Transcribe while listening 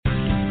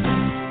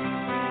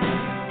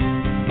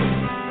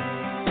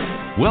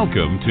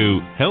Welcome to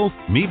Health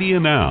Media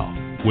Now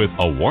with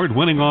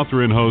award-winning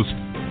author and host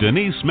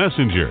Denise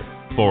Messenger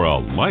for a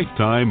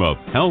lifetime of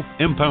health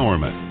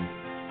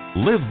empowerment.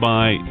 Live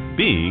by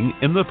being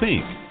in the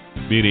pink,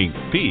 meaning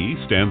P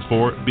stands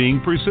for being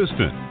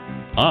persistent,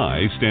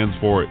 I stands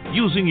for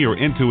using your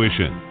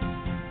intuition,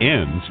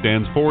 N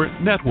stands for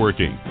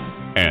networking,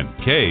 and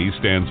K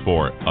stands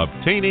for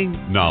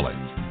obtaining knowledge.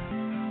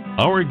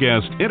 Our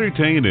guests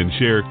entertain and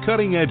share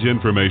cutting-edge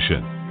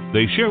information.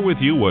 They share with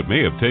you what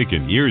may have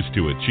taken years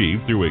to achieve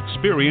through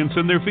experience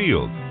in their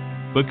field.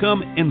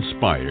 Become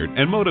inspired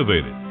and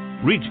motivated.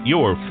 Reach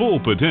your full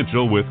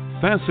potential with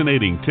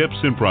fascinating tips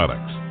and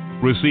products.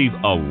 Receive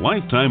a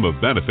lifetime of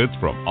benefits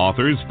from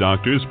authors,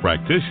 doctors,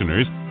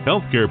 practitioners,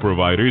 healthcare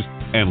providers,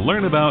 and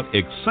learn about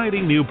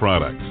exciting new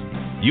products.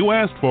 You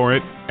asked for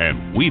it,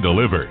 and we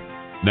deliver.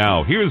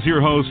 Now, here's your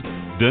host,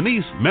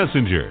 Denise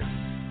Messenger.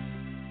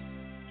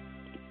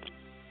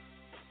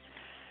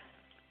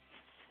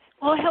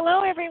 Well,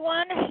 hello,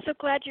 everyone. So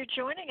glad you're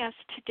joining us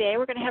today.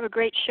 We're going to have a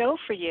great show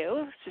for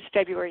you. This is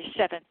February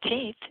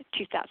 17th,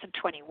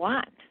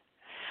 2021.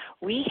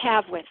 We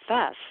have with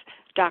us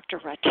Dr.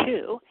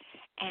 Rettew,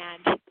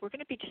 and we're going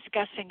to be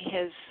discussing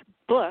his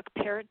book,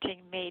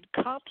 Parenting Made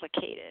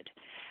Complicated.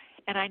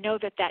 And I know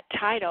that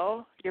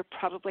title, you're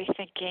probably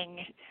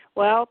thinking,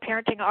 well,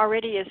 parenting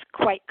already is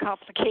quite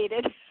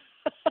complicated.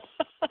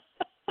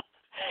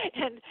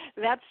 And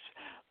that's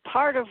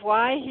part of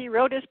why he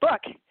wrote his book.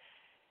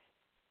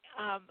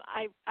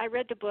 I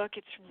read the book.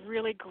 It's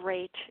really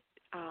great.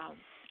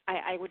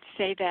 I would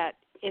say that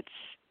it's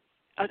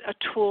a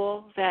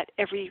tool that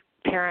every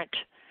parent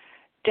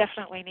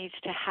definitely needs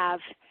to have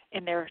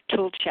in their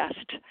tool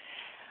chest.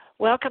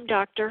 Welcome,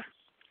 Doctor.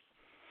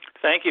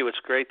 Thank you. It's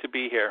great to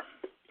be here.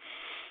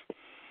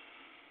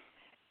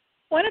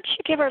 Why don't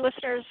you give our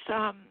listeners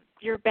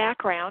your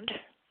background,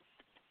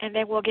 and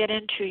then we'll get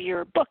into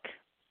your book.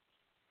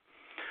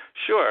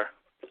 Sure.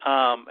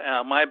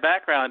 My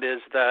background is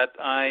that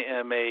I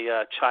am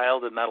a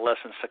child and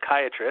adolescent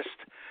psychiatrist,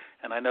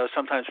 and I know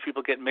sometimes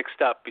people get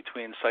mixed up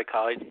between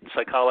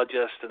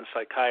psychologist and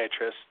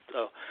psychiatrist.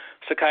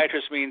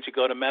 Psychiatrist means you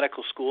go to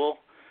medical school,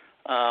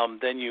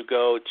 then you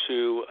go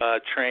to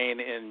train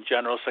in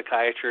general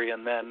psychiatry,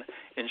 and then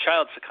in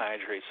child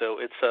psychiatry. So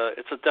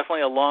it's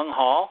definitely a long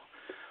haul.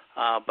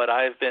 But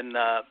I've been,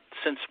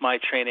 since my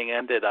training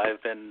ended,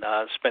 I've been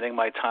spending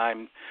my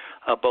time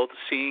both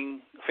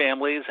seeing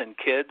families and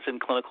kids in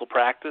clinical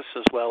practice,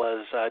 as well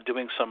as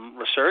doing some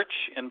research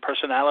in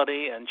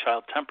personality and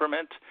child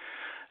temperament,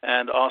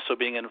 and also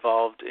being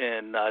involved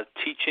in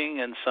teaching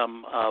and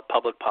some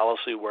public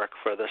policy work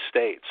for the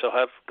state. So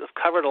I've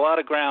covered a lot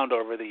of ground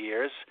over the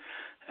years,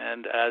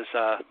 and as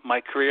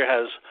my career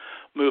has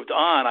moved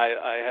on,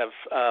 I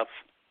have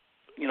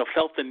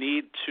felt the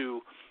need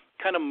to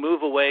kind of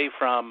move away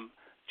from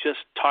just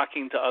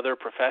talking to other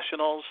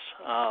professionals,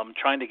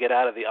 trying to get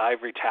out of the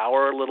ivory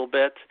tower a little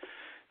bit.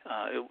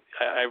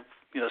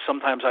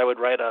 Sometimes I would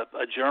write a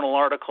journal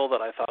article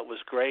that I thought was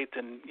great,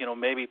 and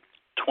maybe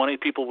 20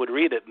 people would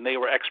read it, and they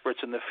were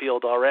experts in the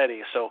field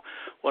already. So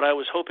what I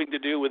was hoping to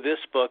do with this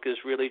book is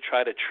really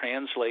try to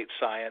translate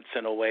science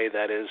in a way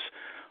that is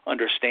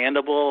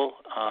understandable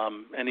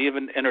and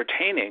even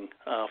entertaining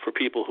for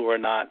people who are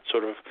not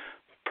sort of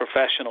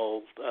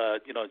professional,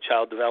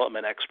 child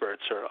development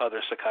experts or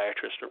other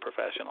psychiatrists or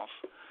professionals.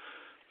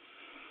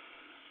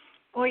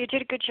 Well, you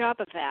did a good job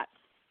of that.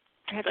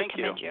 I have to Thank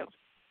commend you.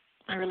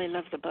 I really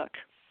love the book.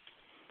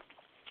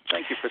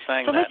 Thank you for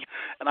saying that.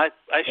 And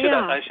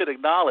I should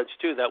acknowledge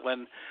too that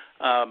when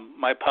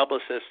my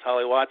publicist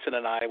Holly Watson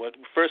and I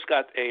first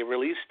got a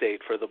release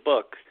date for the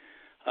book,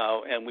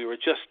 and we were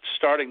just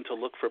starting to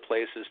look for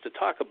places to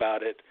talk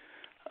about it,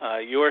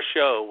 your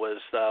show was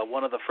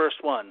one of the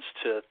first ones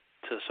to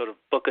sort of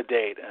book a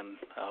date, and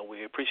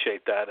we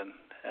appreciate that.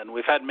 And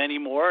we've had many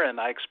more, and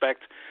I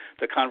expect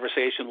the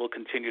conversation will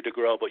continue to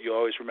grow, but you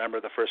always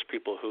remember the first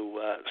people who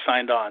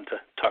signed on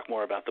to talk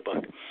more about the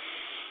book.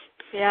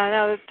 Yeah,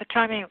 no, the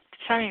timing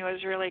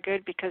was really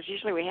good, because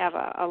usually we have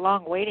a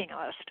long waiting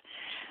list.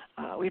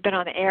 We've been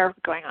on the air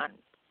going on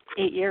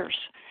 8 years.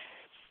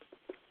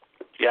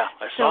 Yeah,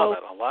 I saw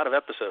that. A lot of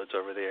episodes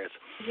over the years.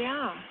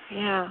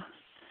 Yeah.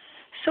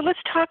 So let's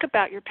talk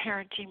about your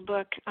parenting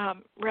book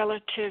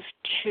relative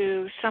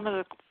to some of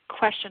the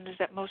questions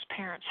that most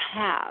parents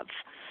have.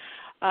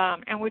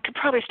 And we could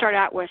probably start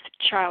out with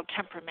child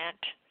temperament,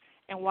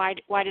 and why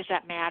does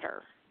that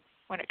matter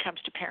when it comes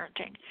to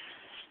parenting?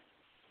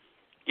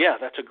 Yeah,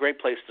 that's a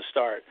great place to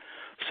start.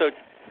 So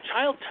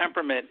child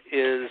temperament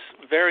is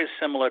very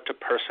similar to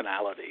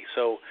personality.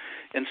 So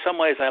in some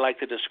ways I like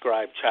to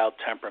describe child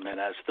temperament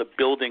as the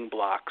building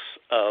blocks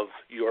of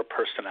your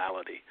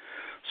personality.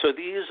 So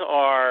these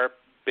are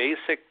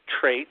basic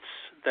traits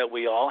that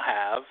we all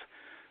have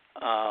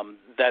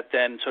that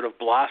then sort of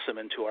blossom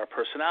into our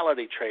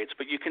personality traits.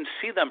 But you can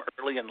see them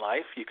early in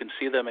life. You can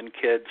see them in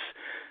kids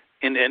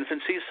in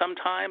infancy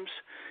sometimes.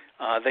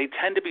 They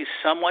tend to be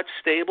somewhat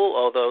stable,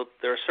 although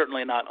they're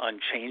certainly not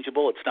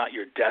unchangeable. It's not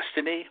your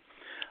destiny.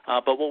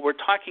 But what we're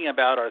talking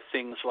about are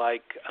things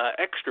like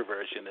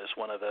extroversion is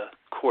one of the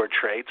core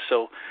traits.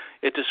 So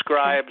it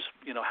describes,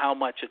 how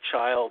much a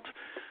child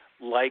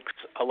likes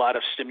a lot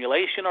of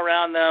stimulation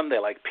around them. They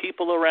like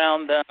people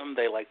around them.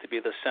 They like to be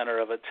the center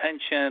of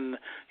attention,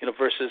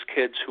 versus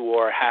kids who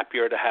are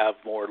happier to have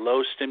more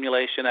low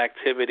stimulation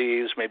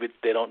activities. Maybe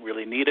they don't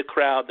really need a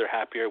crowd. They're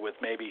happier with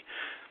maybe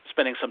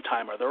spending some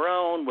time on their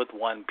own with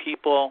one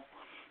people.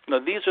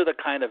 These are the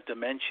kind of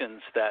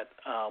dimensions that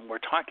we're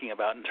talking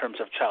about in terms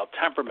of child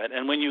temperament.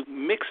 And when you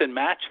mix and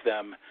match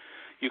them,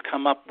 you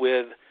come up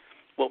with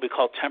what we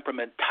call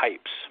temperament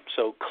types,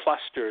 so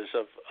clusters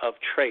of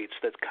traits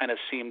that kind of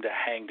seem to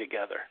hang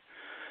together.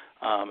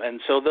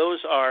 And so those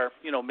are,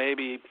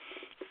 maybe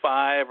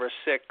 5 or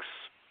 6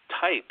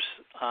 types.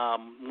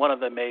 One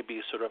of them may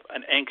be sort of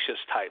an anxious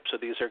type. So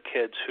these are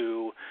kids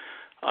who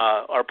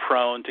are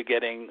prone to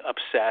getting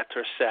upset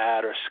or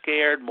sad or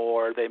scared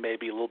more. They may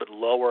be a little bit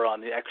lower on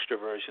the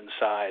extroversion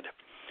side.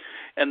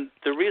 And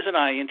the reason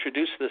I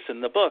introduce this in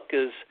the book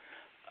is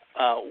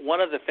one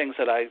of the things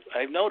that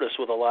I've noticed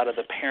with a lot of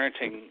the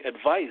parenting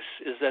advice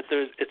is that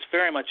it's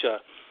very much a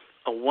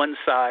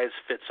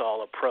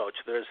one-size-fits-all approach.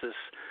 There's this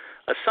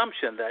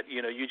assumption that,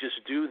 you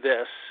just do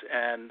this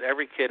and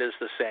every kid is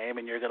the same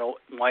and you're going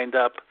to wind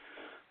up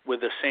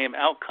with the same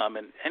outcome.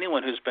 And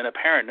anyone who's been a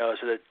parent knows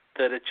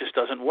that it just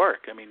doesn't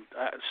work. I mean,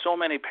 so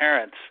many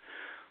parents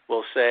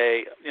will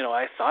say,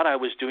 I thought I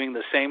was doing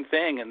the same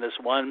thing, and this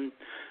one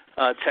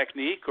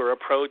technique or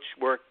approach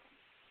worked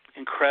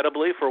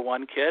incredibly for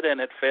one kid,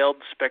 and it failed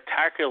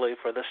spectacularly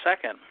for the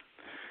second.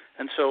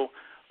 And so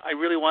I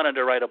really wanted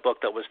to write a book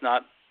that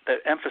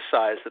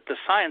emphasized that the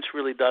science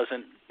really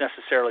doesn't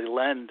necessarily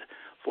lend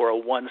for a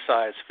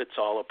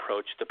one-size-fits-all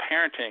approach to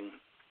parenting,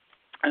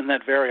 and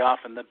that very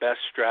often the best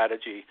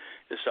strategy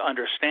is to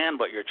understand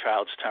what your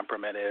child's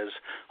temperament is,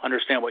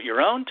 understand what your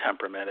own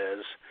temperament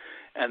is,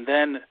 and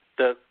then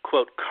the,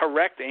 quote,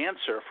 correct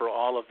answer for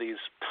all of these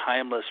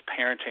timeless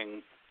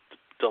parenting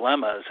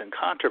dilemmas and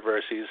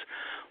controversies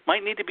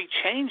might need to be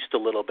changed a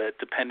little bit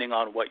depending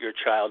on what your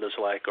child is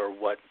like or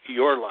what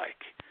you're like.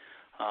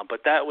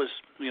 But that was,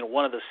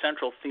 one of the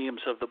central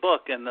themes of the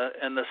book, and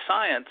the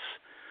science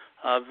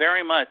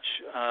very much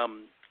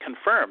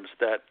confirms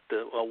that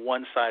a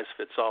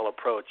one-size-fits-all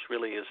approach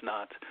really is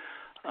not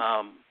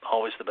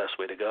always the best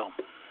way to go.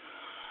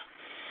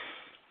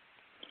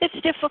 It's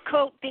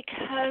difficult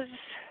because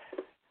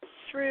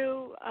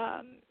through,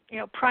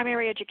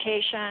 primary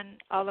education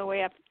all the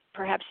way up,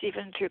 perhaps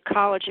even through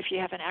college if you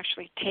haven't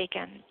actually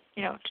taken,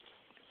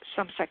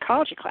 some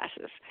psychology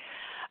classes,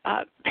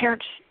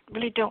 parents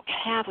really don't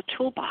have a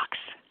toolbox.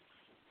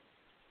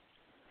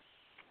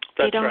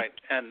 That's right.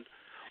 And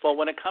well,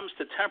 when it comes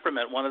to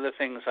temperament, one of the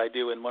things I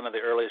do in one of the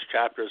earliest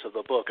chapters of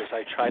the book is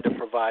I try to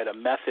provide a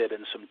method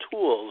and some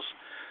tools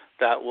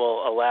that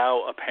will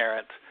allow a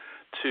parent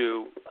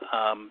to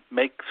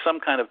make some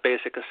kind of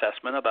basic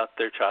assessment about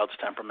their child's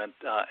temperament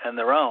and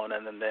their own,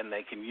 and then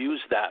they can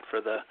use that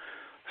for the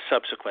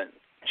subsequent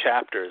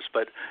chapters.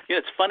 But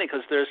it's funny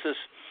because there's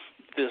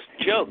this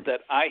joke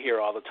that I hear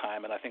all the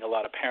time, and I think a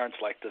lot of parents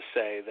like to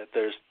say that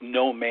there's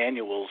no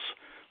manuals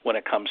when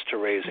it comes to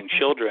raising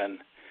children.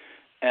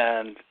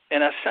 And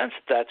in a sense,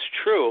 that's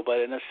true, but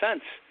in a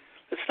sense,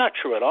 it's not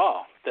true at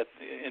all. That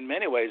in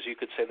many ways, you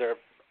could say there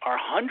are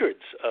hundreds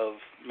of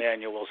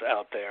manuals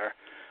out there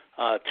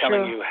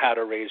telling you how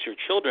to raise your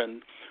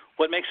children.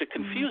 What makes it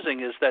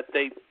confusing is that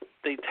they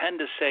tend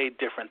to say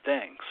different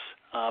things,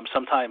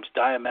 sometimes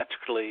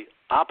diametrically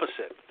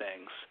opposite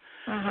things.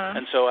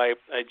 And so I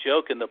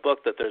joke in the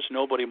book that there's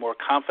nobody more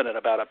confident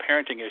about a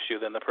parenting issue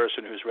than the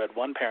person who's read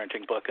one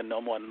parenting book, and no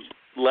one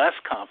less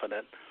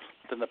confident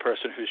than the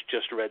person who's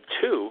just read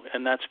 2,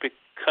 and that's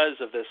because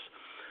of this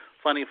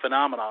funny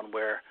phenomenon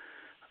where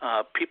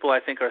people, I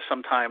think, are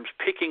sometimes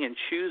picking and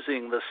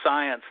choosing the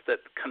science that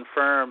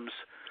confirms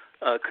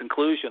a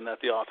conclusion that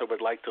the author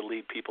would like to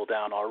lead people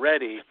down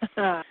already.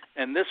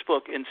 And this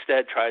book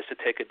instead tries to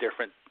take a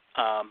different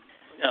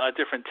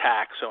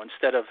tack. So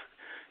instead of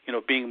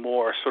being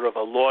more sort of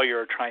a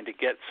lawyer trying to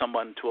get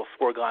someone to a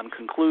foregone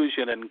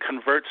conclusion and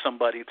convert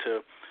somebody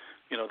to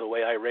the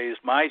way I raised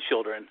my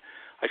children,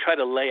 I try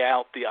to lay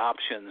out the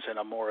options in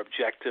a more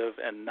objective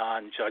and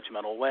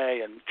non-judgmental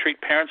way and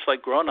treat parents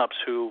like grown-ups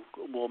who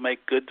will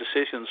make good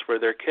decisions for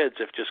their kids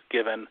if just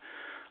given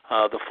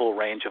the full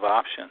range of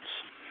options.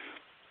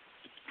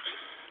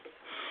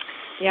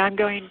 Yeah, I'm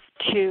going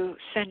to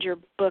send your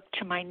book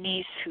to my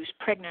niece who's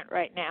pregnant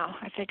right now.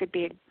 I think it'd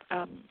be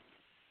a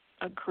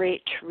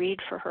great read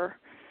for her.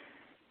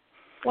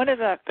 One of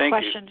the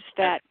questions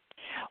that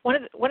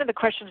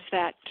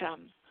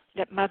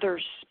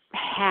mothers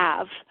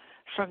have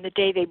from the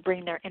day they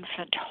bring their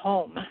infant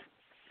home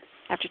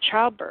after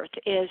childbirth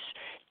is,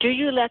 do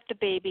you let the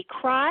baby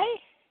cry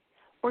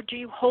or do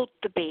you hold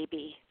the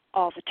baby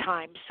all the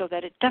time so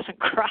that it doesn't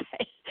cry?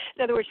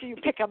 In other words, do you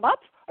pick them up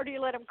or do you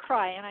let them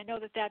cry? And I know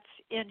that that's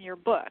in your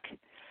book.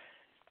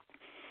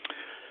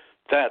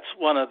 That's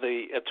one of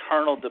the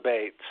eternal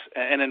debates.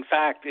 And in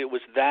fact, it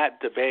was that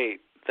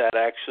debate that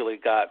actually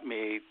got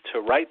me to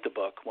write the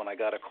book when I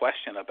got a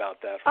question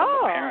about that from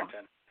a parent,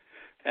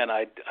 and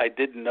I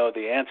didn't know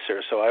the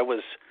answer. So I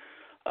was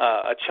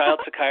a child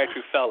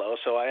psychiatry fellow,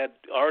 so I had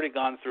already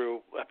gone through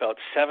about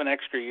 7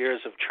 extra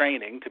years of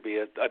training to be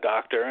a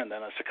doctor and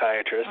then a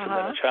psychiatrist and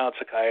then a child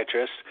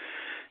psychiatrist.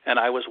 And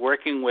I was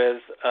working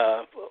with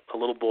a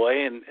little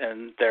boy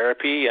in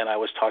therapy, and I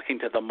was talking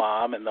to the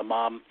mom, and the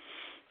mom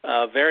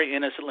very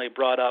innocently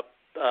brought up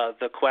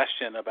the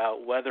question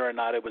about whether or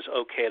not it was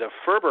okay to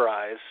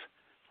Ferberize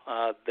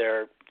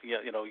their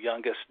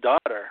youngest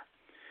daughter.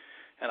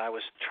 And I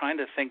was trying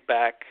to think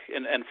back,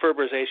 and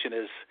Ferberization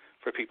is,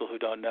 for people who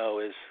don't know,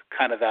 is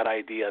kind of that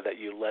idea that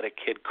you let a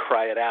kid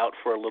cry it out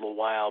for a little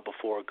while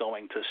before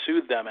going to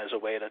soothe them as a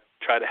way to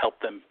try to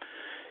help them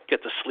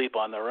get to sleep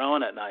on their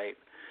own at night.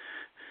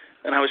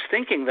 And I was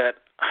thinking that,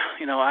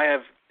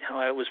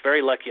 I was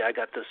very lucky. I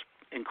got this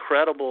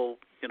incredible,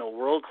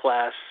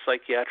 world-class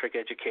psychiatric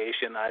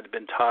education. I'd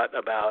been taught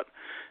about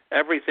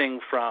everything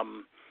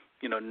from,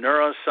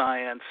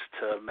 neuroscience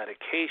to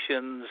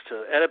medications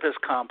to Oedipus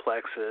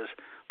complexes,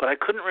 but I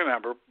couldn't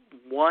remember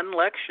one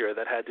lecture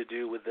that had to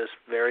do with this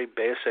very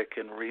basic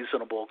and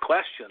reasonable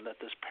question that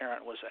this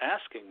parent was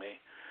asking me.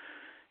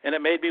 And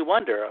it made me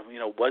wonder,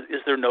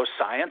 is there no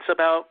science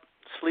about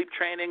sleep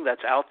training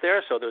that's out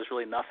there, so there's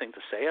really nothing to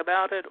say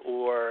about it,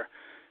 or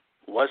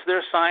was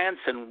there science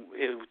and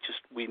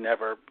we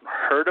never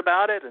heard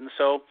about it? And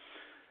so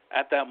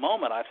at that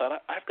moment I thought,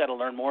 I've got to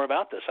learn more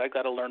about this. I've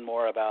got to learn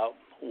more about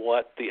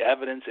what the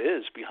evidence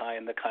is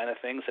behind the kind of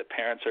things that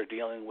parents are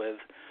dealing with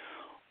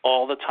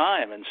all the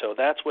time. And so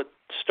that's what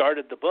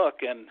started the book.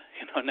 And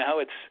now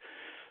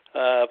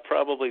it's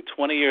probably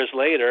 20 years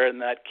later,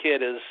 and that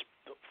kid is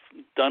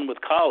done with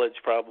college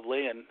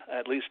probably, and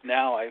at least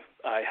now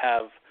I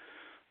have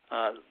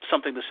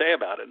something to say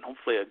about it, and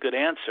hopefully a good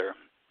answer,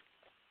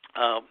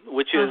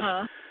 which is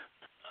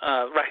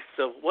right.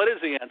 So what is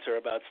the answer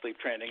about sleep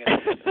training?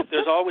 And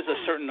there's always a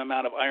certain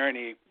amount of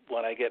irony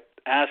when I get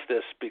asked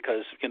this,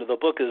 because the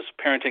book is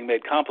Parenting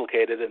Made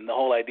Complicated, and the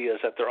whole idea is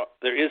that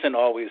there isn't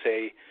always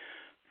a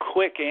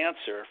quick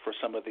answer for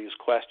some of these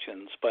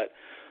questions. But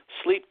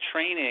sleep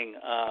training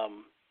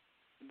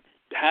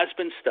has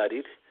been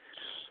studied.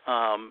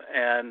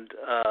 And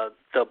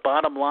the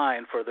bottom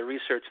line for the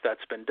research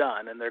that's been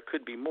done, and there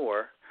could be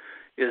more,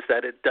 is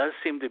that it does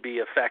seem to be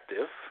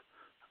effective.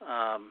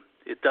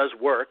 It does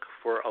work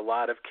for a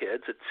lot of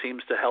kids. It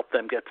seems to help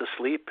them get to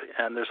sleep,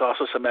 and there's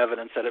also some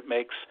evidence that it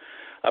makes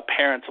a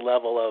parent's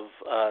level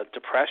of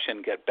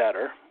depression get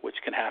better, which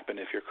can happen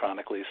if you're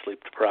chronically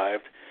sleep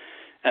deprived.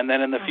 And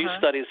then in the few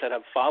studies that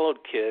have followed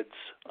kids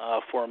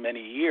for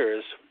many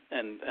years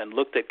and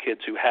looked at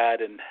kids who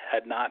had and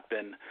had not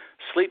been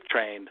sleep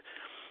trained,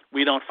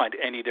 we don't find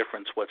any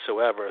difference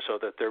whatsoever, so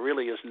that there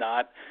really is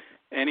not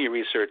any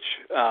research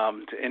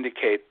to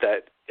indicate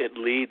that it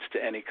leads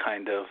to any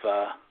kind of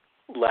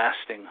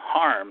lasting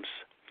harms.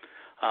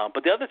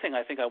 But the other thing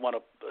I think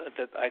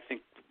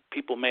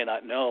people may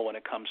not know when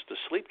it comes to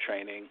sleep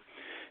training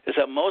is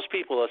that most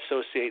people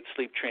associate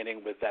sleep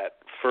training with that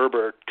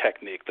Ferber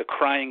technique, the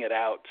crying it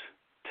out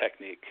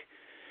technique.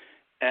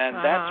 And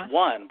that's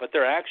one, but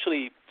there are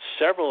actually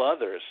several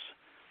others,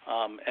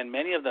 and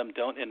many of them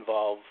don't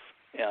involve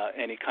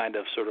any kind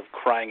of sort of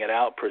crying it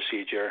out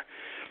procedure.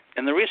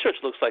 And the research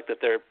looks like that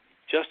they're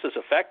just as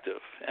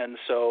effective. And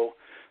so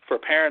for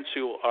parents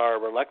who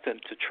are reluctant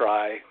to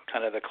try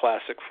kind of the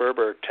classic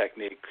Ferber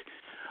technique,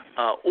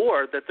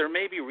 or that there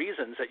may be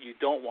reasons that you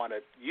don't want to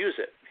use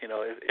it.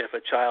 If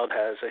a child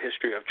has a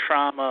history of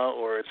trauma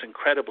or it's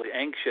incredibly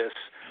anxious,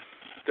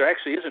 there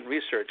actually isn't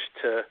research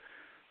to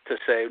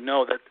say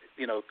no, that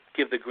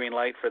give the green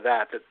light for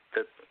that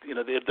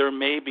there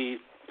may be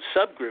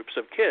subgroups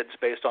of kids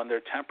based on their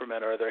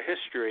temperament or their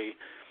history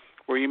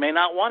where you may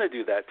not want to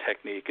do that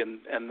technique,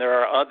 and there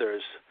are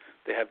others.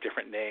 They have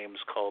different names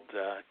called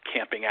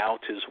camping out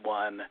is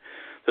one.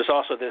 There's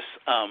also this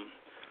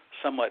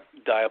somewhat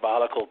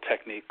diabolical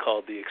technique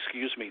called the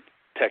excuse me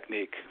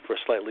technique for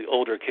slightly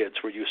older kids,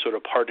 where you sort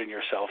of pardon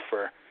yourself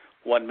for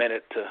 1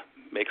 minute to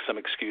make some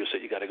excuse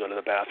that you got to go to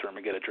the bathroom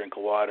and get a drink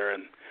of water,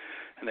 and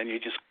then you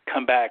just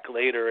come back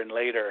later and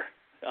later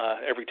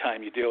every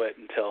time you do it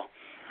until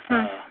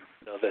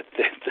that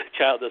the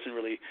child doesn't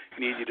really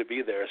need you to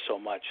be there so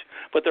much.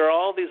 But there are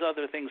all these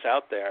other things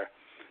out there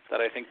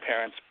that I think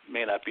parents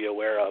may not be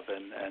aware of,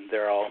 and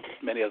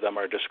many of them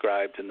are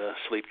described in the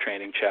sleep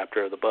training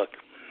chapter of the book.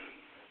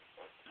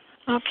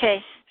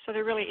 Okay, so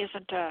there really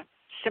isn't a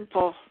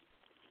simple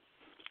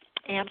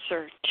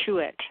answer to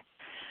it.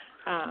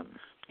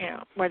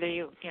 Whether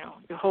you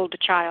hold the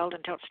child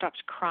until it stops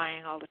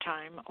crying all the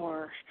time,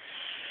 or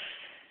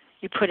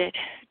you put it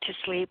to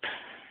sleep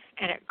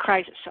and it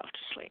cries itself to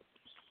sleep.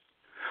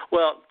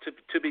 Well,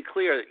 to be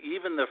clear,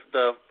 even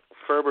the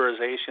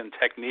Ferberization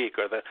technique,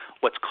 or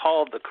what's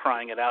called the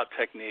crying it out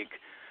technique,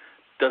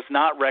 does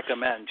not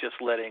recommend just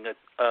letting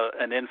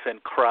an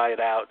infant cry it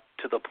out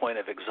to the point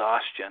of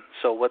exhaustion.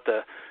 So what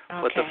the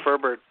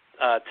Ferber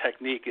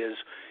technique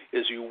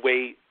is you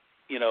wait,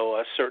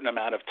 a certain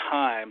amount of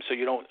time, so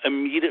you don't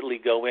immediately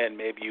go in.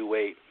 Maybe you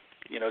wait,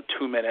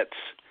 2 minutes,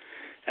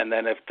 and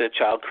then if the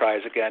child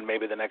cries again,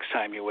 maybe the next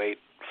time you wait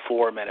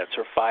 4 minutes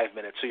or 5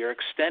 minutes. So you're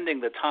extending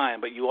the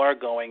time, but you are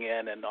going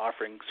in and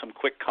offering some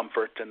quick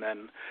comfort and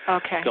then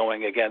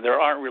going again. There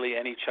aren't really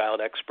any child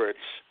experts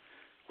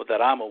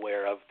that I'm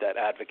aware of that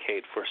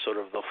advocate for sort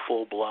of the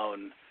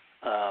full-blown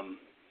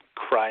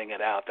crying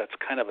it out. That's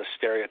kind of a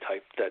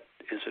stereotype that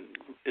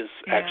is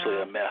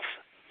actually a myth.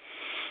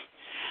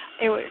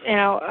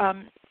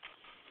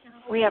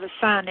 We have a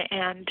son,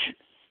 and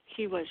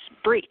he was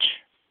breech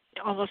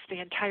almost the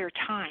entire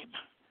time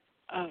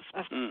of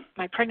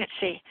my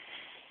pregnancy.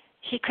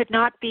 He could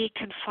not be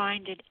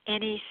confined in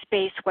any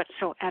space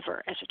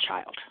whatsoever as a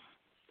child,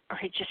 or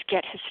he'd just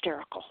get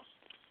hysterical.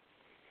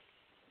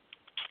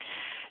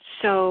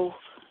 So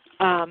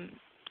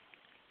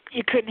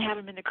you couldn't have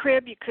him in the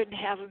crib. You couldn't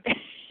have him.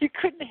 You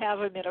couldn't have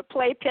him in a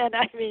playpen.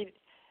 I mean,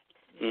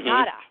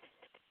 nada.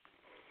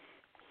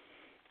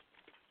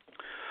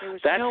 There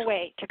was no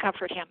way to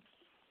comfort him.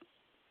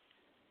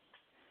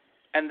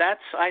 And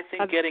that's, I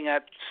think, getting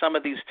at some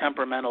of these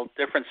temperamental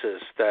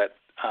differences that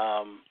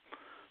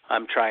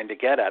I'm trying to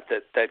get at,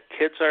 that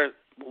kids are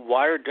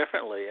wired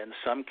differently, and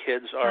some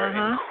kids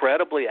are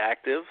incredibly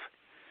active,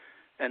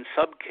 and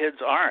some kids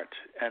aren't.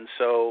 And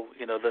so,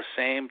 the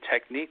same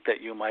technique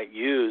that you might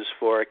use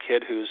for a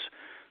kid who's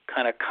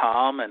kind of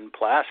calm and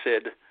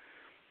placid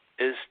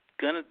is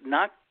going to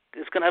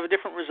have a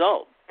different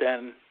result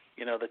than,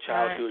 the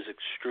child who is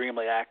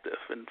extremely active.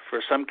 And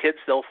for some kids,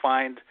 they'll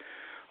find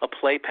a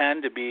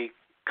playpen to be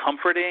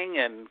comforting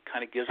and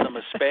kind of gives them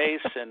a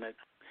space,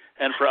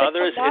 and for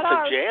others, it's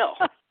a jail.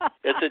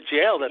 It's a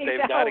jail that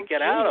they've got to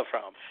get out of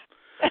from.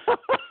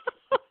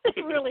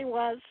 It really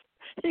was.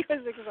 He was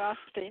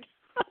exhausting.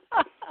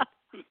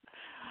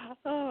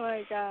 Oh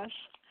my gosh.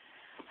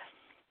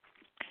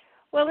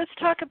 Well, let's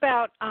talk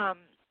about the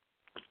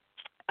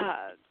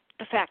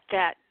fact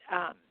that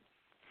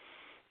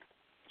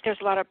there's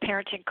a lot of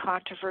parenting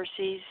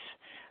controversies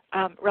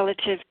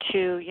relative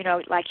to,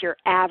 like your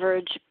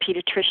average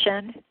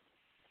pediatrician.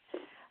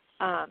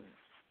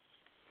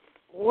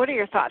 What are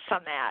your thoughts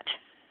on that?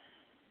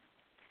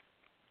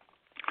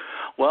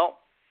 Well,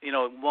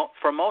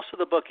 for most of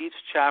the book, each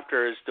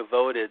chapter is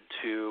devoted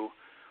to,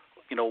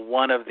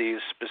 one of these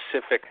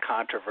specific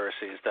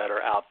controversies that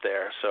are out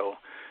there. So,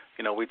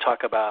 we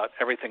talk about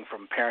everything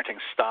from parenting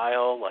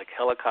style, like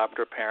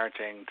helicopter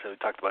parenting, to we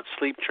talked about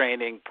sleep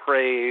training,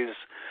 praise,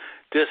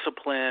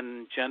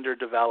 discipline, gender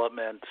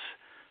development,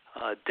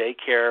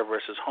 daycare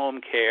versus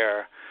home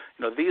care.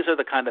 These are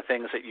the kind of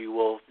things that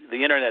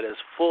the internet is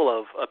full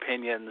of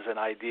opinions and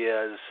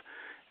ideas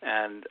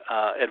and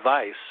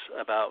advice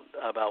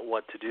about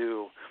what to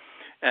do.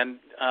 And,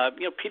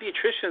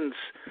 pediatricians,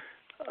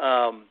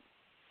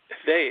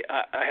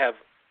 I have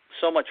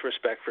so much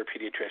respect for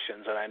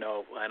pediatricians, and I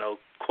know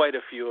quite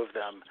a few of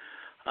them,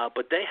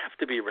 but they have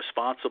to be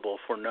responsible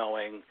for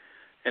knowing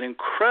an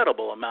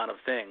incredible amount of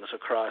things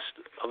across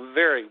a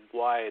very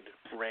wide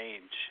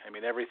range. I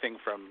mean, everything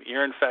from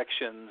ear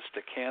infections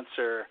to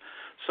cancer.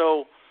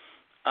 So,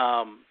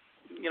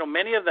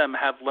 many of them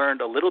have learned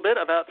a little bit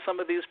about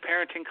some of these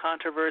parenting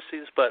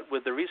controversies, but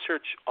with the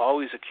research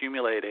always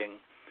accumulating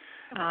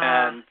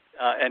and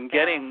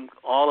getting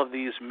all of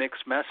these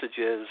mixed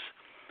messages,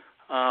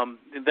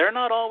 they're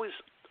not always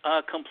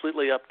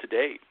completely up to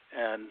date.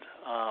 And,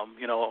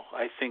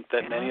 I think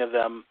that many of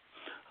them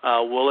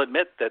will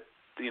admit that,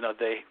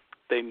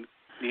 they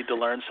need to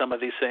learn some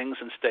of these things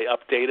and stay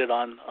updated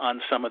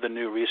on some of the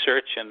new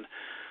research. And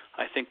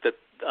I think that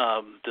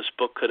this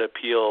book could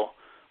appeal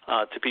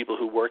to people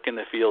who work in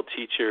the field,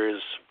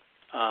 teachers,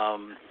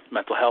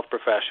 mental health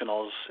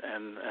professionals,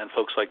 and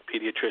folks like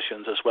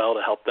pediatricians as well,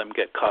 to help them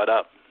get caught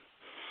up.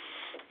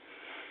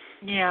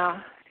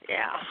 Yeah.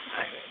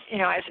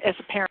 As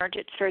a parent,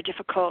 it's very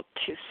difficult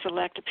to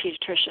select a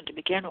pediatrician to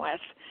begin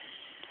with.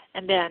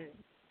 And then,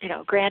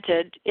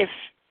 granted, if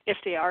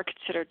they are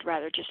considered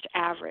rather just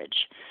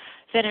average,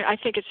 then I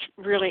think it's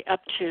really up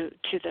to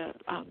the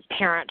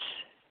parents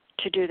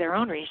to do their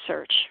own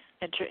research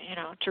and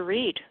to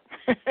read.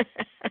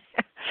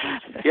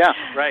 Yeah,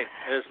 right.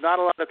 There's not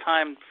a lot of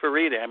time for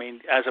reading. I mean,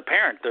 as a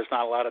parent, there's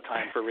not a lot of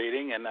time for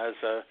reading, and as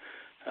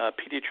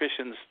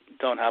pediatricians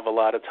don't have a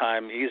lot of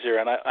time either.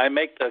 And I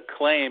make the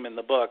claim in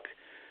the book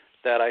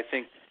that I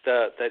think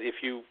that if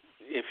you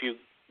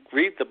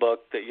read the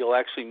book, that you'll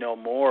actually know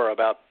more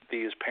about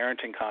these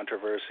parenting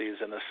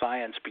controversies and the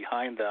science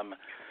behind them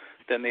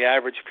than the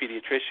average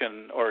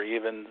pediatrician or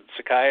even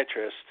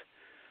psychiatrist.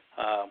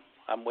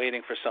 I'm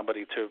waiting for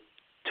somebody to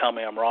tell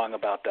me I'm wrong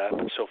about that,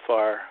 but so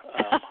far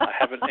I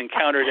haven't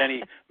encountered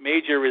any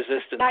major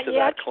resistance to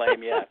that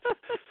claim yet.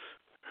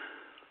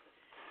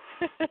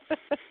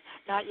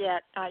 Not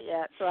yet,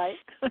 right?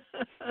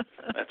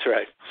 That's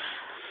right.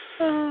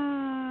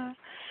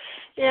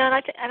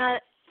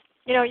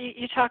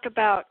 You talk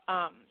about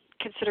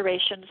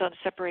considerations on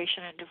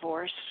separation and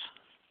divorce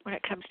when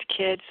it comes to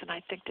kids, and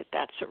I think that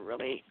that's a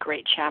really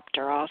great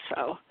chapter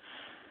also.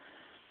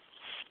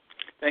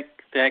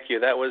 Thank you.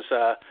 That was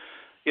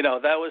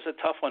That was a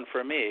tough one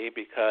for me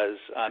because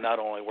not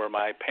only were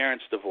my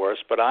parents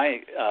divorced, but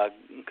I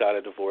got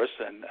a divorce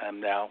and am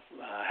now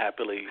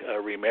happily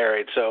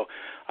remarried. So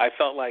I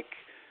felt like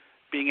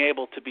being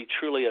able to be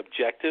truly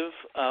objective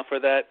for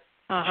that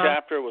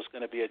chapter was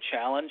going to be a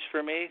challenge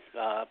for me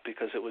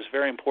because it was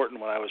very important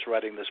when I was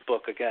writing this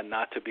book, again,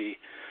 not to be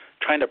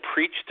trying to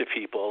preach to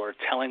people or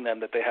telling them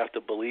that they have to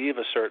believe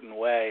a certain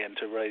way and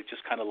to really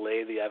just kind of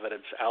lay the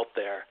evidence out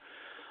there.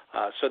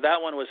 So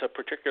that one was a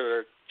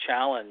particular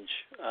challenge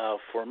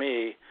for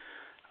me.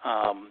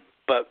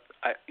 But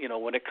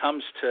when it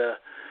comes to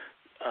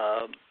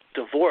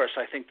divorce,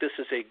 I think this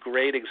is a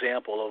great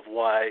example of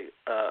why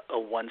a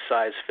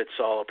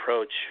one-size-fits-all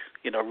approach,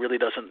 really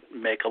doesn't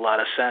make a lot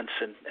of sense.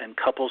 And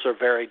couples are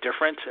very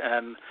different.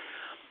 And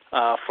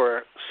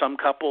for some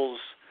couples,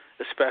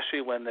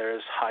 especially when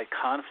there's high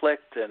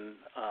conflict and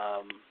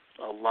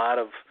a lot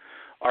of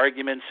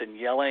arguments and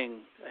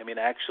yelling,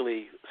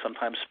 actually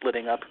sometimes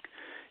splitting up,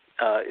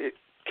 it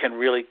can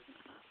really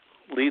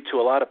lead to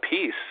a lot of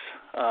peace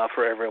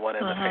for everyone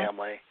in the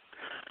family.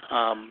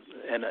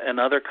 And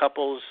other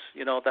couples,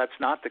 that's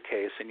not the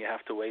case, and you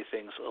have to weigh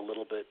things a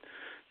little bit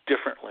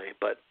differently.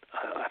 But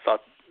I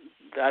thought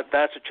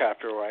that's a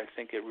chapter where I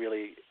think it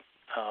really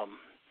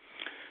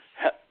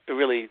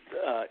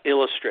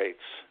illustrates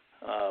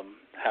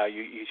how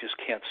you just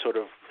can't sort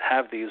of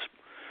have these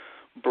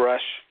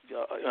brush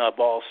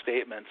ball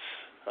statements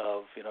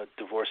of,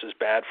 divorce is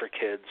bad for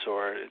kids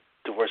or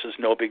divorce is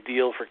no big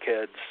deal for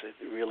kids.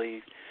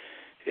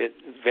 It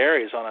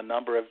varies on a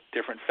number of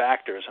different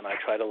factors, and I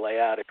try to lay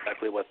out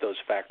exactly what those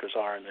factors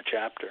are in the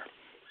chapter.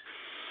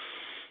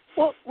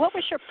 Well, what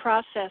was your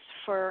process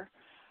for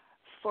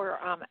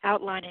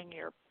outlining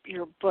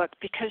your book?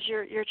 Because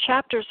your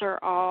chapters are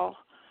all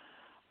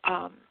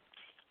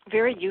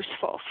very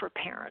useful for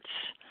parents.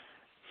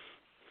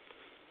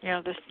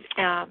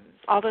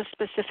 All the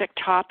specific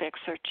topics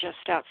are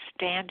just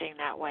outstanding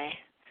that way.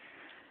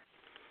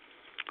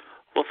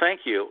 Well,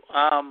 thank you.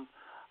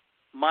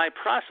 My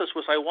process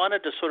was I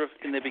wanted to sort of,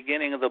 in the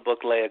beginning of the book,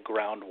 lay a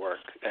groundwork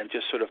and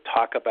just sort of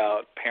talk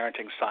about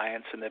parenting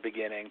science in the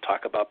beginning,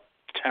 talk about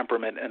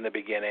temperament in the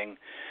beginning,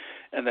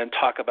 and then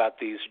talk about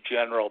these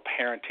general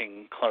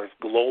parenting kind of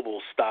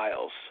global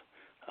styles,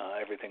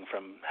 everything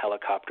from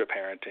helicopter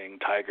parenting,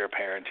 tiger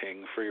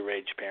parenting,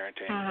 free-range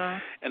parenting.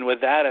 And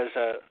with that as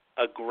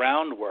a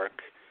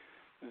groundwork,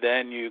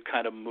 then you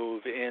kind of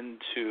move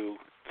into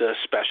the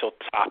special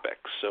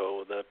topics,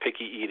 so the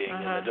picky eating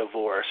and the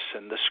divorce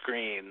and the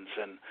screens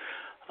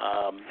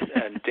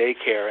and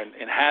daycare,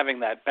 and having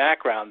that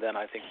background then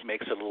I think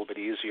makes it a little bit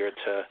easier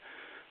to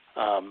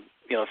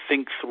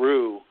think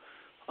through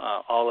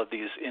all of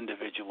these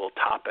individual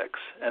topics.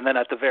 And then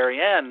at the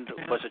very end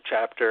was a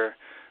chapter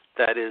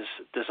that is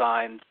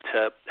designed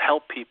to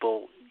help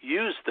people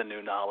use the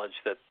new knowledge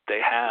that they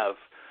have,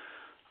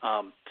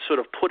 sort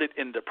of put it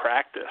into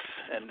practice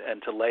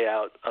and to lay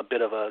out a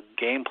bit of a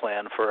game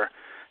plan for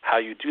how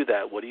you do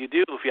that. What do you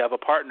do if you have a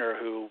partner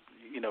who,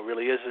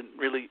 really isn't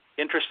really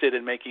interested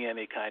in making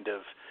any kind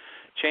of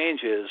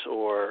changes?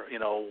 Or,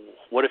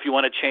 what if you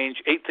want to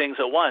change 8 things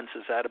at once?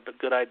 Is that a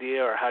good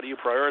idea? Or how do you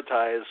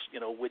prioritize,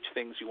 which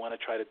things you want to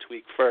try to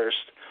tweak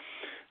first,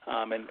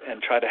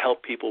 and try to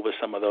help people with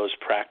some of those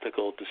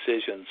practical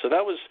decisions. So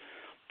that was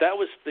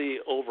the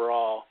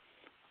overall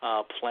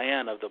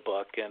plan of the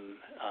book, and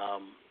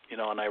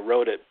and I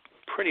wrote it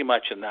pretty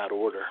much in that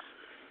order.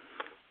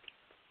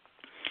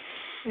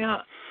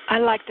 Yeah, I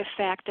like the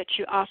fact that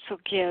you also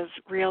give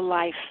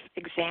real-life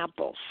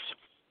examples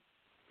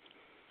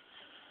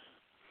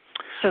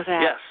so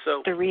that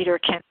the reader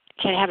can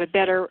have a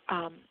better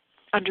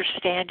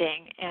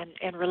understanding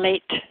and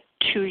relate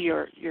to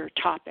your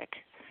topic.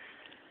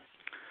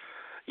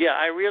 Yeah,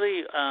 I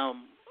really,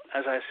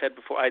 as I said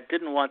before, I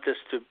didn't want this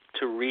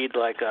to read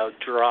like a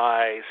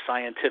dry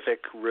scientific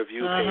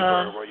review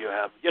paper where you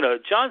have,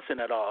 Johnson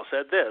et al.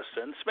 Said this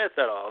and Smith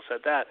et al. Said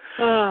that.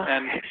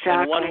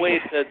 And one way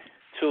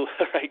to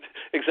right,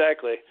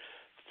 exactly,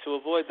 to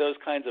avoid those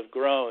kinds of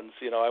groans,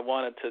 I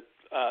wanted to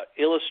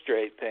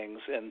illustrate things,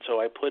 and so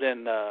I put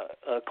in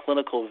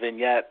clinical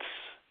vignettes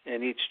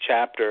in each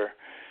chapter,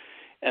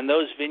 and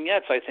those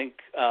vignettes I think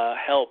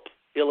help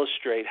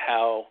illustrate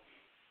how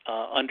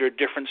under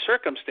different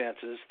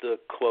circumstances the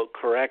quote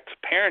correct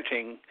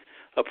parenting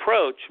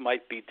approach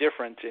might be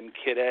different in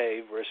kid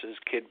A versus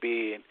kid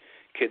B and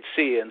kid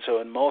C. And so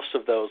in most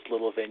of those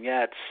little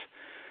vignettes,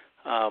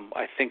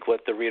 I think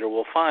what the reader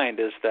will find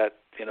is that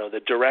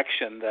the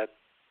direction that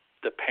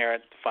the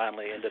parent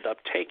finally ended up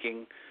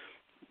taking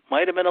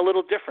might have been a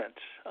little different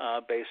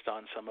based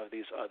on some of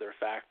these other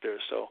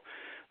factors. So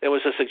there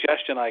was a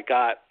suggestion I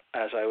got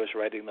as I was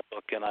writing the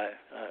book, and I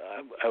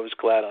was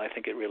glad, and I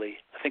think it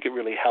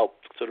really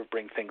helped sort of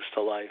bring things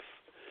to life.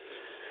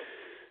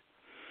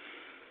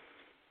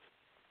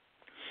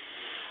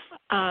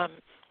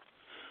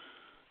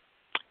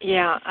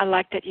 Yeah, I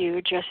like that you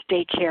address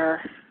daycare.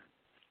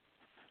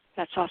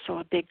 That's also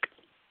a big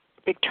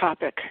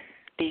topic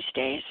these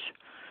days.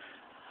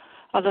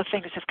 Although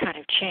things have kind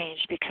of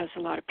changed because a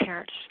lot of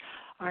parents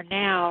are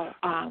now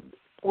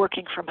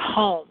working from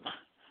home.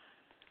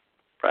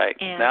 Right.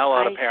 And now a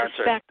lot I of parents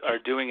suspect, are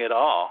doing it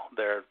all.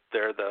 They're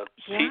the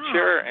yeah.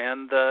 teacher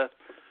and the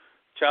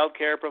child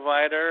care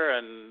provider,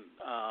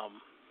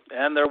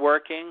 and they're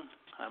working.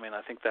 I mean,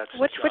 I think that's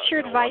What's your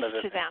advice one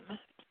of to them?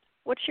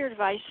 What's your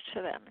advice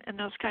to them in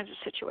those kinds of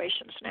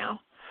situations now?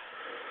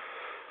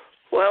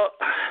 Well,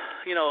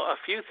 a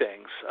few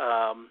things.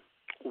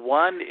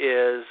 One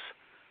is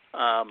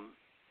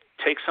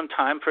take some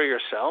time for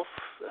yourself.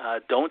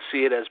 Don't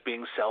see it as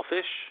being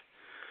selfish.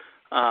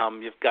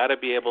 You've got to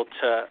be able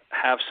to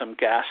have some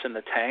gas in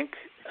the tank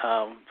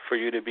for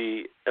you to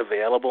be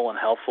available and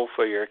helpful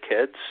for your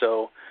kids.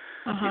 So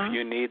if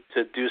you need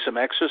to do some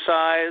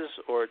exercise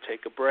or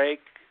take a break,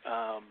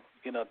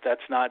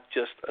 that's not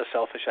just a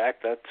selfish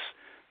act. That's,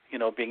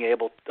 being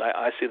able,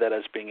 I see that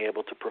as being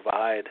able to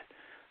provide,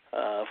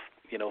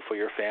 for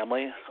your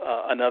family.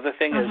 Another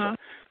thing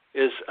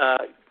is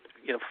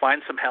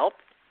find some help.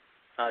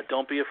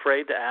 Don't be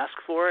afraid to ask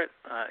for it.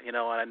 And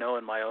I know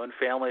in my own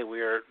family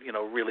we are,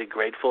 really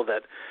grateful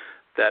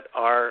that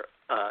our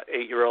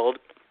 8-year-old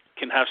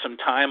can have some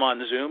time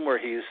on Zoom where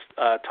he's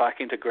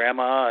talking to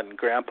Grandma and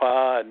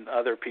Grandpa and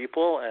other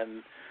people,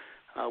 and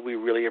we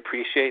really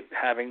appreciate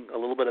having a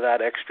little bit of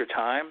that extra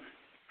time.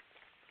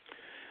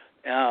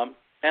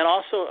 And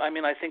also,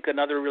 I think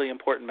another really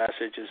important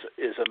message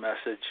is a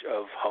message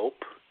of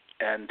hope,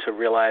 and to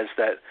realize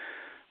that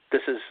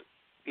this is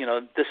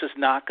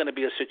not going to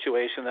be a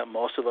situation that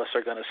most of us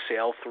are going to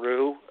sail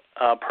through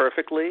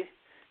perfectly,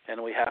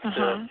 and we have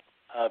to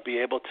be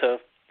able to,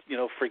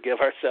 forgive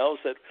ourselves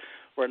that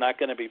we're not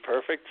going to be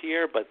perfect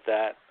here, but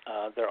that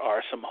there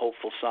are some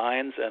hopeful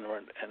signs, and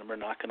we're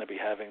not going to be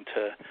having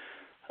to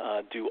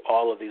do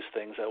all of these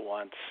things at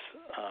once,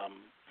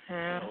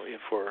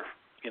 if we're,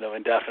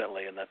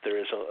 indefinitely, and that there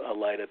is a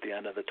light at the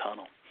end of the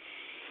tunnel.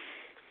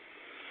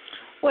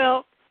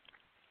 Well,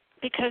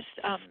 because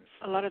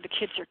a lot of the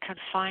kids are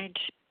confined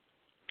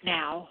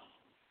now,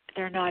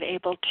 they're not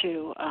able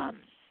to,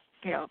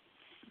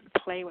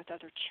 play with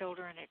other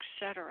children,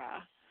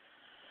 etc.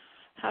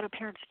 How do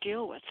parents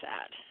deal with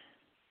that?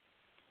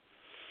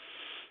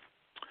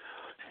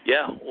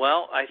 Yeah,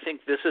 well, I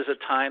think this is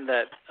a time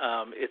that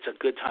it's a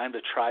good time to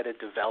try to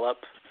develop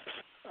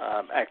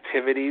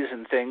activities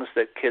and things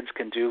that kids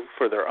can do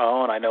for their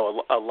own. I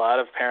know a lot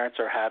of parents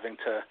are having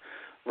to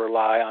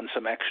rely on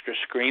some extra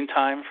screen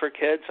time for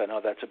kids. I know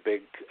that's a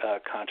big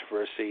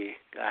controversy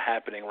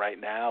happening right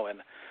now, and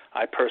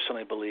I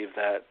personally believe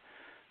that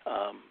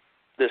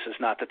this is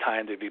not the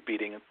time to be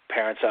beating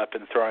parents up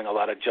and throwing a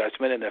lot of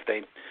judgment, and if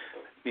they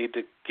need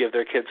to give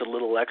their kids a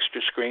little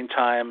extra screen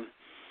time,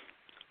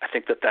 I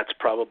think that that's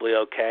probably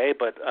okay.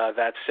 But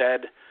that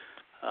said,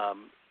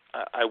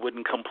 I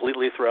wouldn't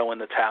completely throw in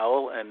the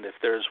towel, and if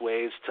there's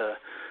ways to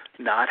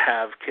not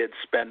have kids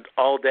spend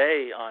all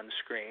day on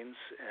screens,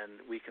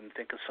 and we can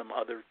think of some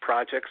other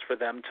projects for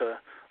them to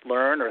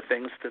learn or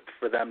things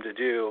for them to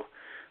do.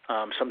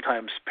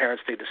 Sometimes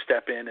parents need to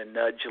step in and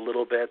nudge a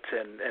little bit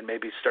and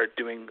maybe start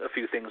doing a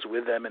few things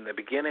with them in the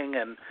beginning,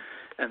 and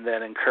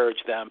then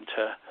encourage them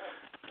to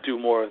do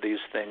more of these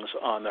things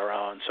on their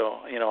own.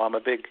 So, I'm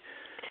a big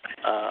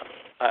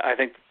I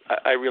think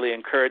I really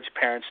encourage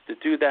parents to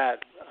do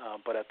that,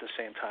 but at the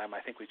same time, I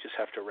think we just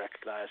have to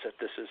recognize that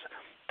this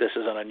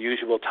is an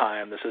unusual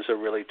time. This is a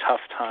really tough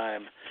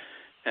time,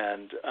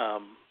 and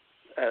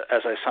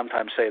as I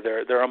sometimes say,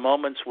 there are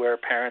moments where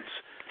parents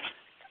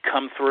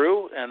come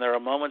through, and there are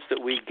moments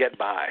that we get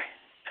by.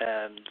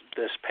 And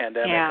this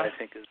pandemic, I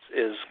think,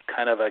 is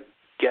kind of a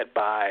get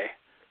by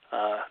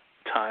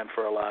time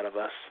for a lot of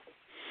us.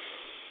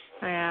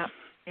 Yeah,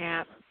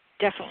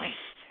 definitely.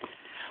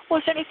 Well,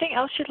 is there anything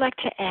else you'd like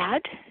to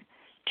add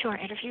to our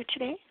interview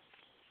today?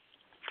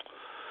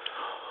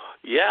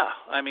 Yeah,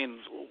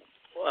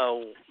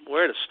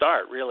 where to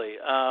start, really?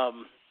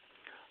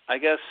 I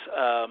guess,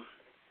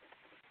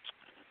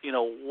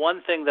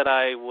 one thing that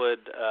I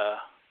would,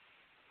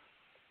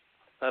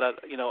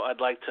 I'd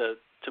like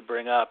to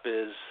bring up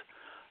is,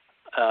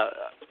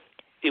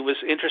 it was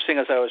interesting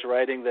as I was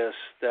writing this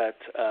that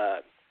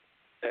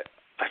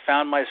I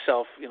found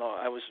myself,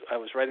 I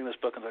was writing this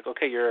book and I was like,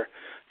 okay, you're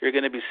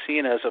going to be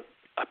seen as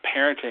a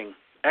parenting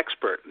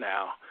expert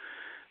now.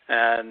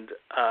 And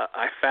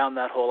I found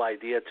that whole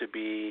idea to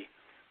be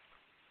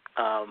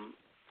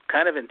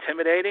kind of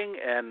intimidating,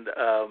 and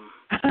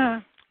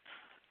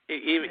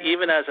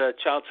even as a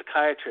child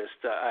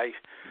psychiatrist, I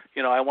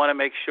want to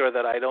make sure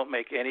that I don't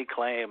make any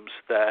claims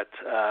that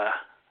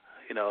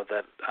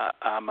that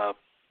I'm a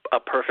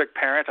perfect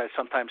parent. I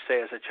sometimes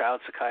say, as a child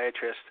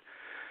psychiatrist,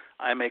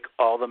 I make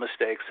all the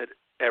mistakes that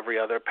every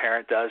other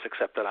parent does,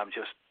 except that I'm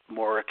just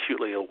more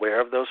acutely aware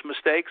of those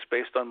mistakes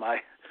based on my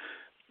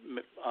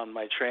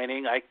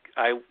training. I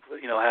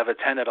have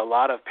attended a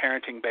lot of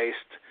parenting-based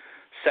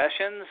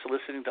sessions,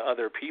 listening to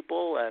other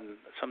people, and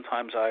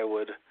sometimes I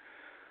would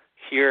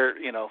hear,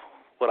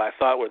 what I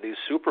thought were these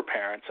super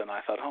parents, and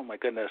I thought, oh my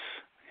goodness,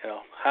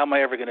 how am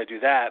I ever going to do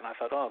that? And I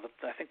thought,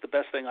 I think the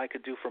best thing I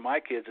could do for my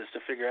kids is to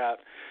figure out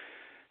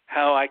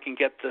how I can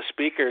get the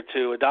speaker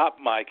to adopt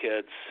my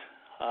kids.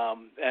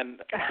 And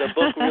the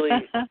book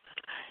really,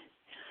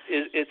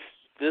 it's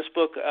this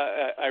book.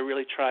 I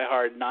really try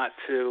hard not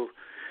to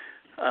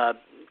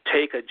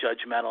take a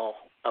judgmental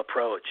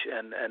approach,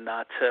 and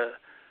not to.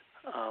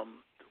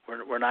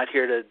 We're not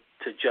here to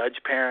judge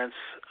parents.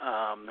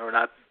 We're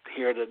not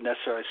here to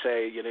necessarily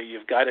say,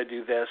 you've got to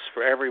do this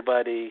for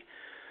everybody.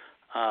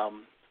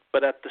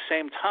 But at the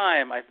same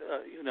time,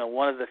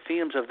 one of the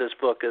themes of this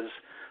book is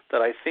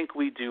that I think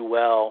we do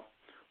well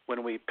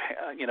when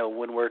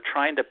when we're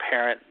trying to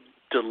parent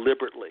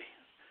deliberately.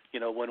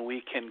 When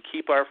we can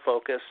keep our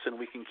focus and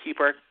we can keep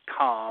our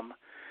calm,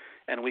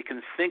 and we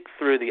can think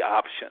through the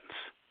options,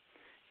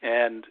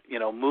 and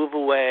move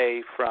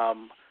away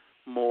from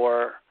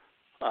more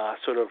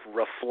sort of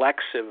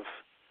reflexive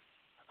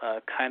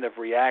kind of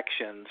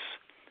reactions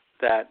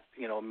that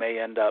may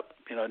end up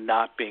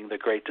not being the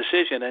great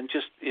decision. And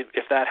just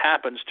if that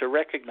happens, to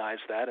recognize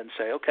that and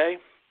say, okay,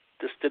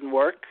 this didn't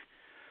work.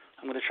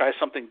 I'm going to try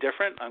something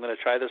different. I'm going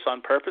to try this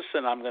on purpose,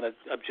 and I'm going to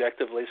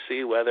objectively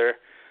see whether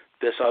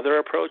this other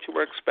approach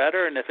works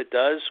better. And if it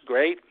does,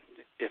 great.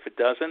 If it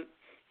doesn't,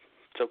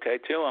 it's okay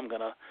too. I'm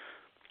going to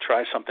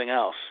try something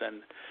else.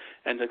 And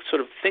to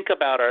sort of think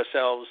about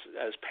ourselves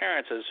as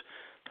parents as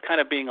kind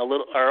of being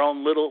our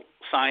own little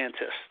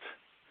scientist,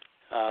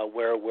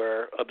 where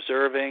we're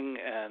observing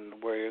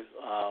and we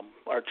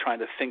are trying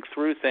to think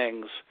through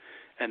things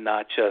and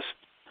not just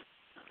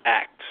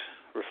act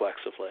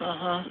reflexively.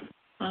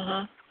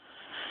 Well,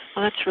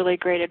 that's really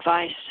great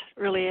advice.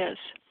 It really is.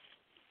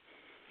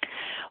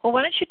 Well,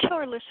 why don't you tell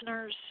our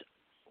listeners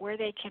where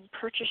they can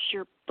purchase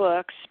your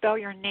book, spell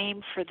your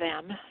name for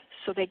them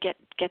so they get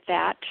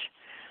that.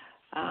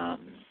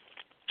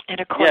 And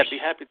of course, yeah, I'd be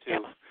happy to. Yeah.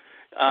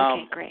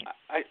 Okay, great.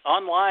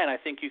 Online, I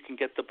think you can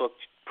get the book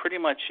pretty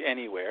much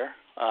anywhere.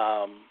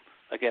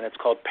 Again, it's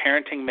called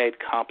Parenting Made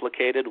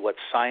Complicated, What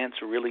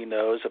Science Really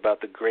Knows About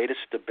the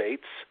Greatest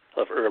Debates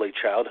of Early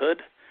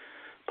Childhood,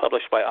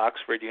 published by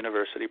Oxford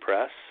University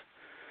Press.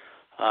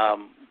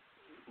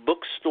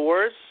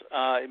 Bookstores,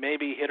 it may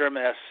be hit or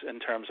miss in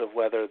terms of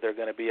whether they're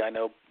going to be. I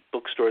know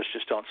bookstores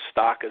just don't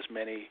stock as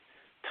many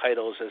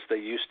titles as they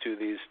used to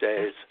these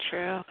days.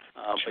 True.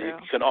 But you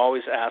can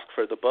always ask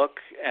for the book,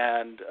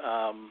 and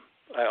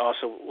I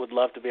also would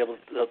love to be able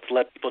to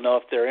let people know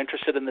if they're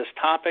interested in this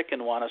topic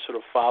and want to sort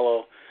of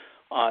follow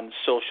on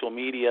social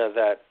media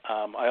that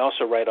I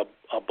also write a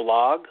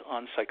blog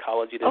on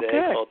Psychology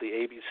Today called The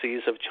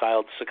ABCs of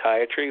Child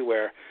Psychiatry,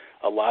 where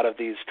a lot of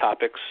these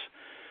topics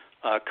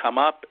come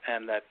up,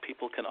 and that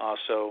people can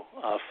also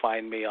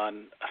find me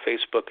on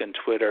Facebook and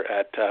Twitter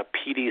at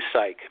PD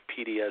Psych,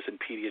 PD as in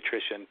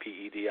pediatrician,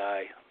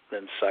 PEDI,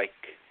 then Psych.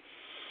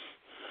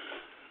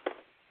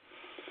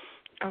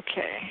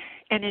 Okay.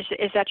 And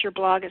is that your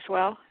blog as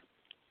well?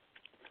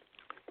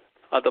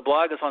 The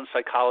blog is on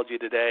Psychology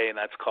Today, and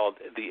that's called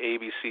The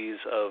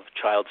ABCs of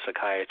Child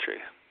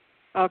Psychiatry.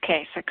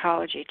 Okay,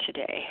 Psychology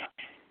Today.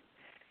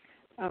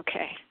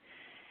 Okay.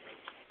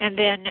 And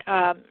then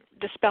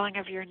the spelling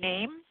of your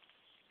name?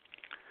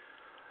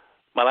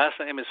 My last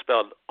name is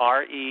spelled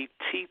Rettew,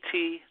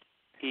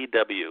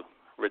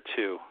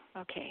 Rettew.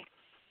 Okay,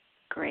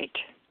 great.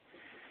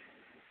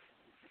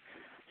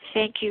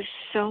 Thank you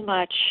so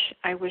much.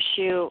 I wish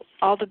you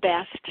all the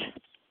best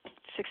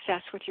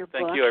success with your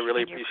book. Thank you. I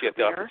really appreciate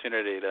the career.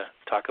 opportunity to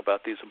talk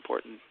about these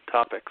important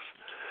topics.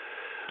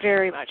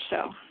 Very much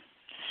so.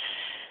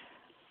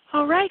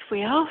 All right,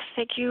 Will.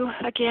 Thank you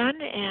again,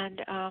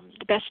 and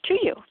the best to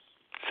you.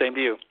 Same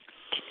to you.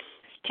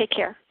 Take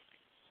care.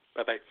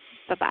 Bye-bye.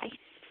 Bye-bye.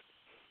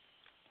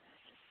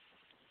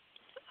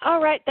 All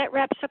right, that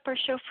wraps up our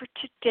show for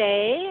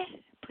today.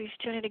 Please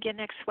tune in again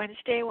next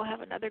Wednesday. We'll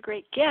have another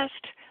great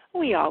guest.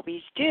 We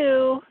always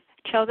do.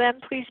 Till then,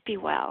 please be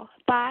well.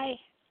 Bye.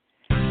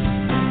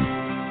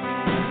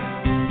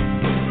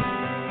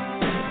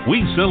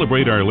 We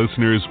celebrate our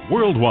listeners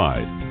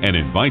worldwide and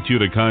invite you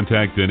to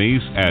contact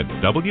Denise at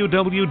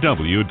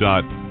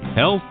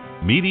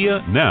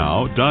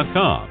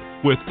www.healthmedianow.com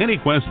with any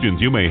questions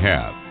you may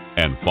have,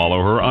 and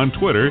follow her on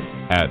Twitter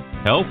at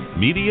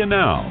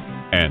HealthMediaNow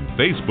and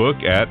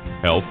Facebook at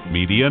Health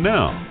Media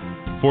Now.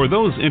 For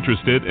those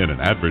interested in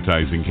an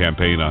advertising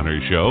campaign on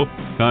her show,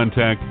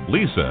 contact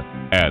Lisa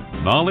at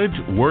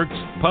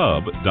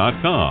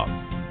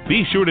KnowledgeWorksPub.com.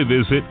 Be sure to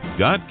visit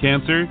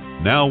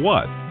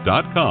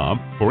GotCancerNowWhat.com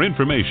for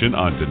information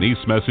on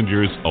Denise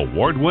Messenger's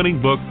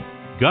award-winning book,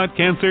 Got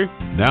Cancer?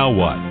 Now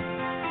What?